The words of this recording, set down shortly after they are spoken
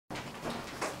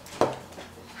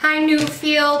Hi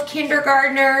Newfield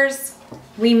kindergartners.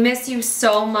 We miss you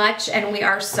so much and we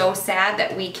are so sad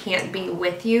that we can't be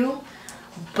with you,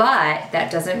 but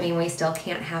that doesn't mean we still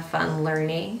can't have fun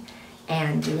learning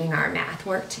and doing our math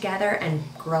work together and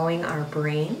growing our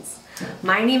brains.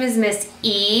 My name is Miss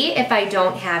E, if I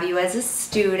don't have you as a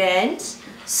student.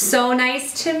 So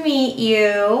nice to meet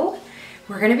you.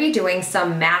 We're gonna be doing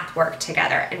some math work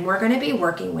together and we're gonna be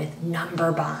working with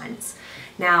number bonds.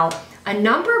 Now, a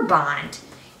number bond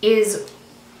is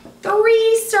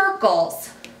 3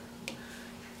 circles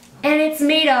and it's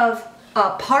made of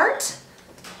a part,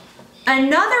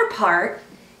 another part,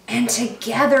 and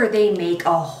together they make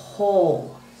a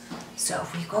whole. So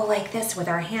if we go like this with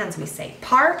our hands, we say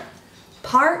part,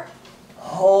 part,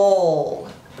 whole.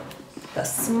 The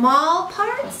small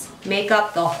parts make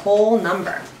up the whole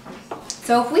number.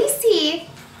 So if we see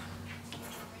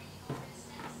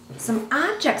some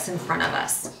objects in front of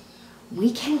us, we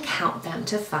can count them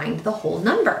to find the whole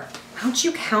number. Why don't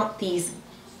you count these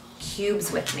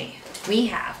cubes with me? We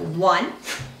have 1,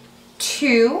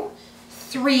 2,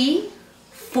 3,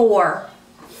 4,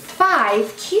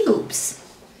 5 cubes.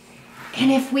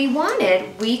 And if we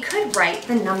wanted, we could write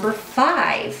the number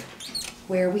 5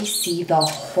 where we see the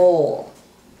whole.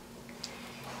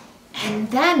 And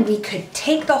then we could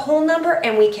take the whole number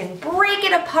and we can break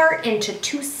it apart into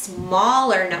 2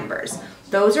 smaller numbers.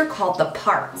 Those are called the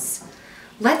parts.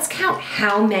 Let's count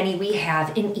how many we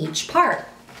have in each part.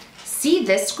 See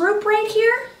this group right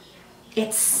here?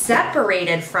 It's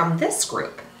separated from this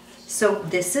group. So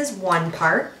this is one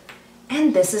part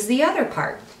and this is the other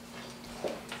part.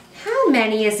 How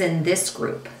many is in this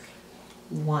group?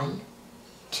 1,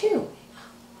 2.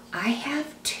 I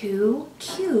have 2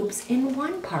 cubes in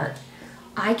one part.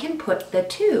 I can put the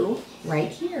 2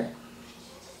 right here.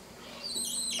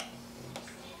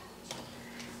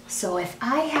 So if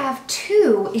I have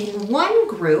 2 in one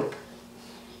group,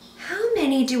 how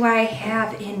many do I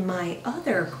have in my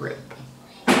other group?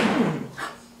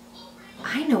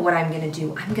 I know what I'm going to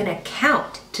do. I'm going to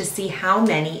count to see how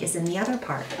many is in the other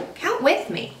part. Count with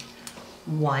me.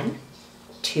 1,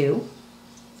 2,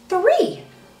 3. I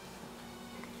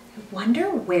wonder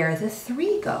where the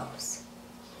 3 goes.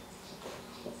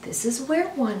 This is where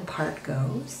one part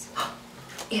goes.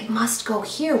 It must go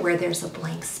here where there's a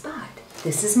blank spot.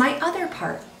 This is my other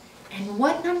part. And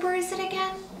what number is it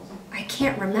again? I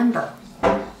can't remember.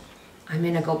 I'm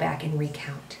gonna go back and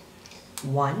recount.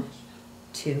 1,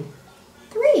 2,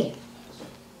 3.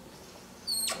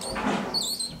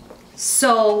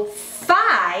 So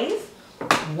 5,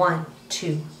 1,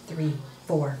 2, 3,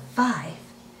 4, 5,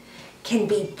 can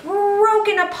be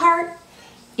broken apart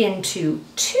into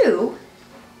 2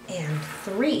 and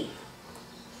 3.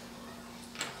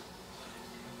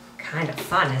 Kind of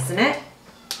fun, isn't it?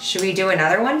 Should we do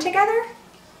another one together?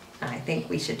 I think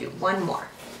we should do one more.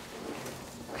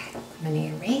 Okay, I'm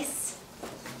gonna erase.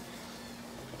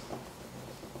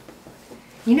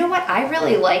 You know what? I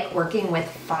really like working with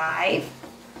 5.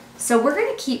 So we're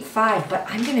gonna keep 5, but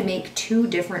I'm gonna make 2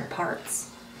 different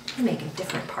parts. I'm gonna make a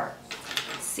different part.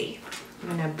 Let's see. I'm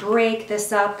gonna break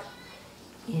this up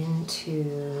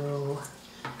into,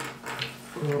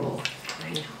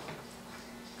 I know.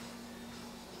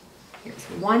 Here's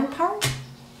one part,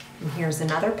 and here's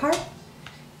another part.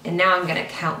 And now I'm gonna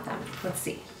count them. Let's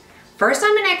see. First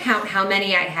I'm gonna count how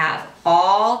many I have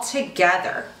all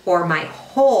together, or my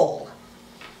whole.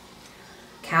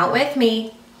 Count with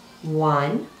me.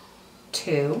 1,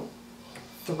 2,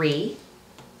 3,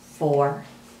 4,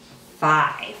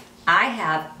 5. I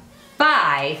have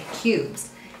 5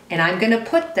 cubes, and I'm gonna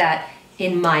put that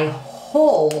in my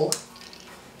whole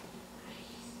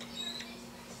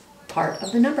part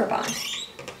of the number bond.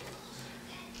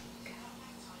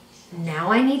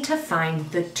 Now I need to find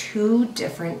the 2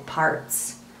 different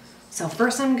parts. So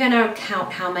first I'm gonna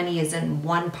count how many is in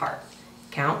one part.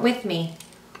 Count with me.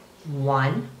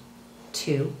 1,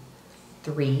 2,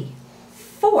 3,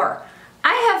 4.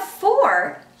 I have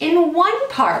 4 in one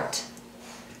part.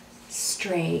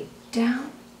 Straight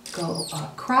down, go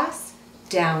across,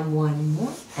 down one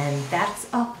more, and that's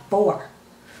a 4.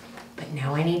 But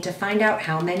now I need to find out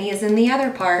how many is in the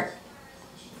other part.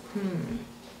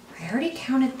 I already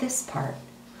counted this part.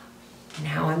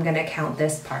 Now I'm gonna count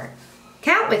this part.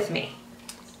 Count with me.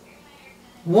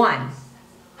 1.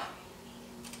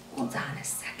 Hold on a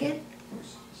second.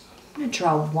 I'm gonna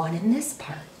draw 1 in this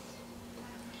part.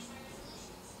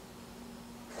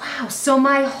 Wow, so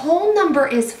my whole number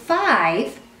is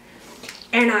 5,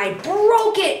 and I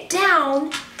broke it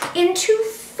down into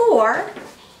 4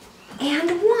 and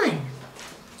 1.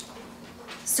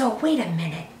 So wait a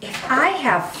minute, if I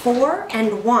have 4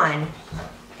 and 1,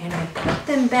 and I put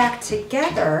them them back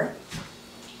together,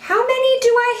 how many do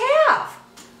I have?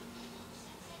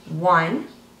 1,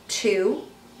 2,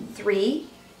 3,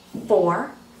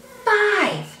 4,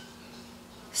 5.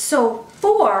 So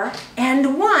 4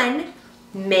 and 1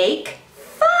 make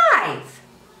 5.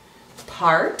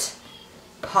 Part,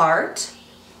 part,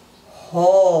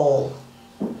 whole.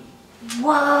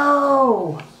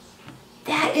 Whoa,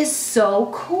 that is so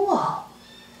cool.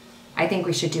 I think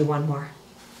we should do one more.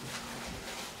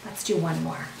 Let's do one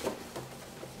more.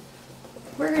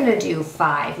 We're gonna do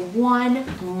 5 one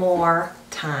more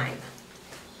time.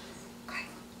 Okay,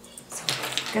 so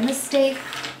we're gonna stay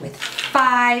with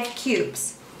 5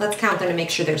 cubes. Let's count them to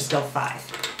make sure there's still 5.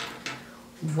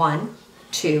 1,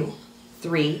 2,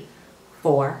 3,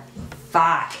 4,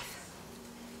 5.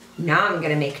 Now I'm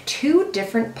gonna make 2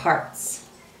 different parts.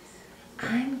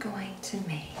 I'm going to do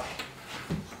it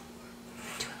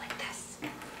like this.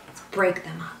 Let's break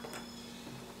them up.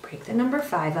 Break the number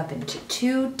 5 up into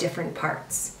 2 different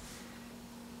parts.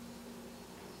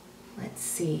 Let's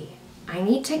see. I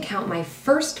need to count my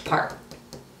first part.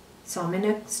 So I'm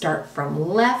gonna start from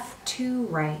left to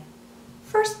right.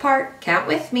 First part, count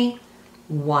with me.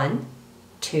 1,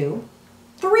 2,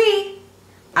 3.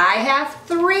 I have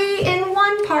 3 in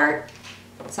one part.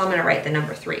 So I'm gonna write the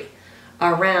number 3.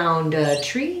 Around a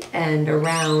tree and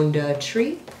around a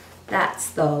tree. That's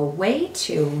the way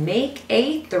to make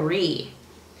a 3.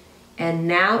 And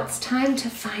now it's time to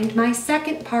find my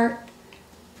second part.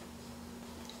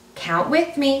 Count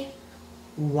with me.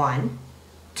 1,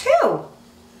 2.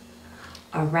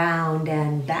 Around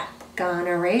and back on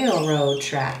a railroad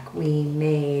track, we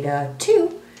made a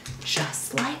 2,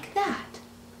 just like that.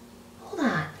 Hold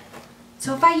on.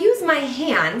 So if I use my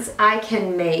hands, I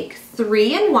can make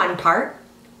 3 in one part,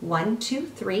 1, 2,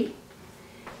 3,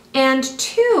 and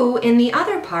 2 in the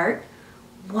other part,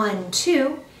 1,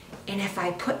 2, and if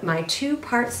I put my 2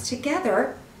 parts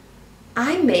together,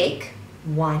 I make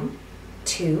 1,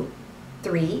 2,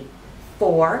 3,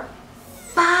 4,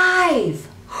 5.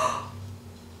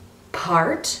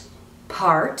 Part,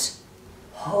 part,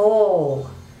 whole.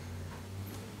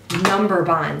 Number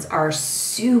bonds are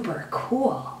super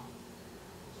cool.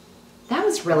 That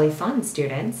was really fun,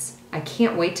 students. I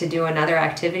can't wait to do another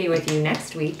activity with you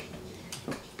next week.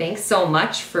 Thanks so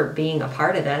much for being a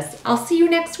part of this. I'll see you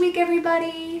next week,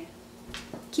 everybody.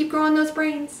 Keep growing those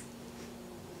brains.